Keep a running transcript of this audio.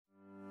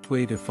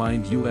way to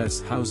find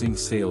U.S. housing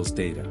sales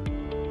data.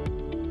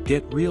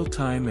 Get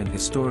real-time and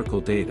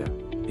historical data,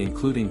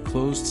 including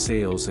closed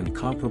sales and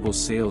comparable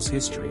sales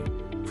history,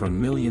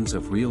 from millions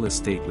of real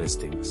estate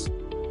listings.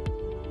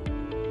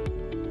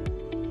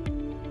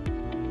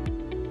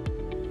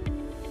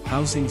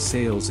 Housing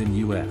sales in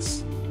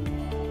U.S.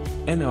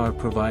 NAR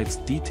provides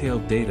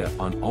detailed data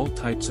on all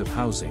types of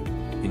housing,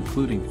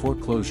 including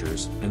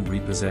foreclosures and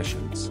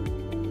repossessions.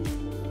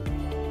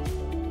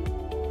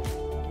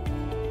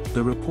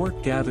 The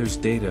report gathers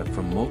data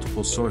from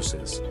multiple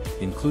sources,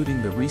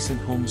 including the recent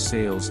home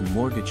sales and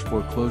mortgage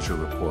foreclosure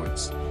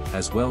reports,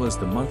 as well as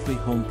the monthly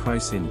home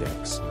price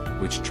index,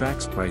 which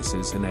tracks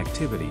prices and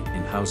activity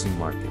in housing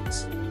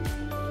markets.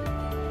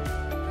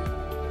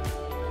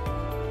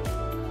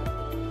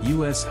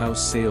 U.S.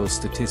 house sales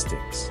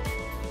statistics.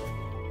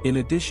 In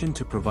addition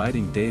to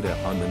providing data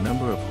on the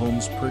number of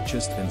homes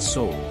purchased and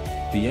sold,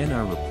 the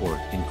NAR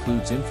report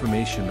includes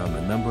information on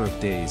the number of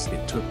days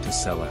it took to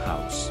sell a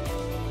house.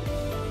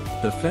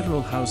 The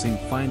Federal Housing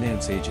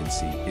Finance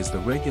Agency is the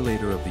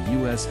regulator of the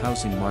U.S.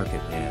 housing market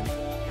and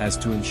has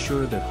to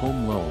ensure that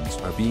home loans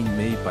are being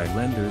made by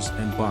lenders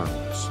and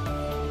borrowers.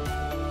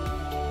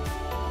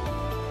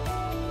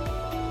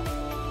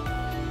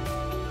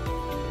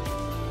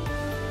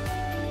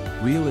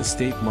 Real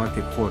estate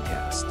market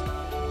forecast.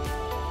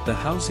 The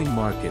housing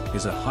market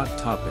is a hot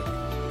topic.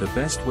 The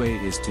best way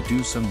is to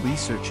do some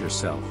research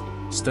yourself,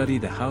 study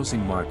the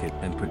housing market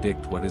and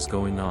predict what is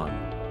going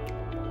on.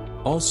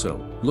 Also,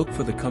 look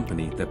for the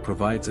company that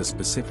provides a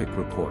specific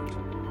report.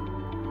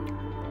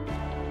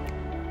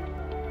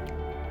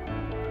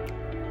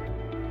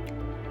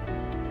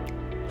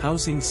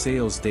 Housing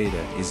sales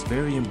data is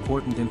very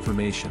important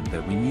information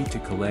that we need to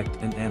collect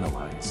and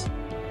analyze.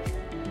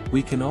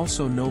 We can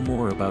also know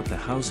more about the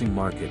housing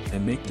market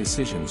and make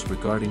decisions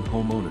regarding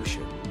home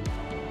ownership.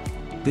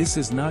 This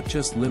is not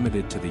just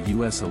limited to the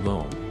US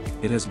alone,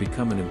 it has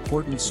become an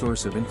important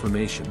source of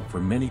information for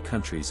many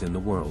countries in the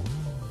world.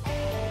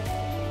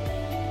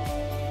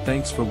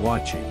 Thanks for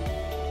watching.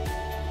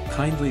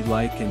 Kindly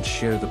like and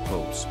share the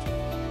post.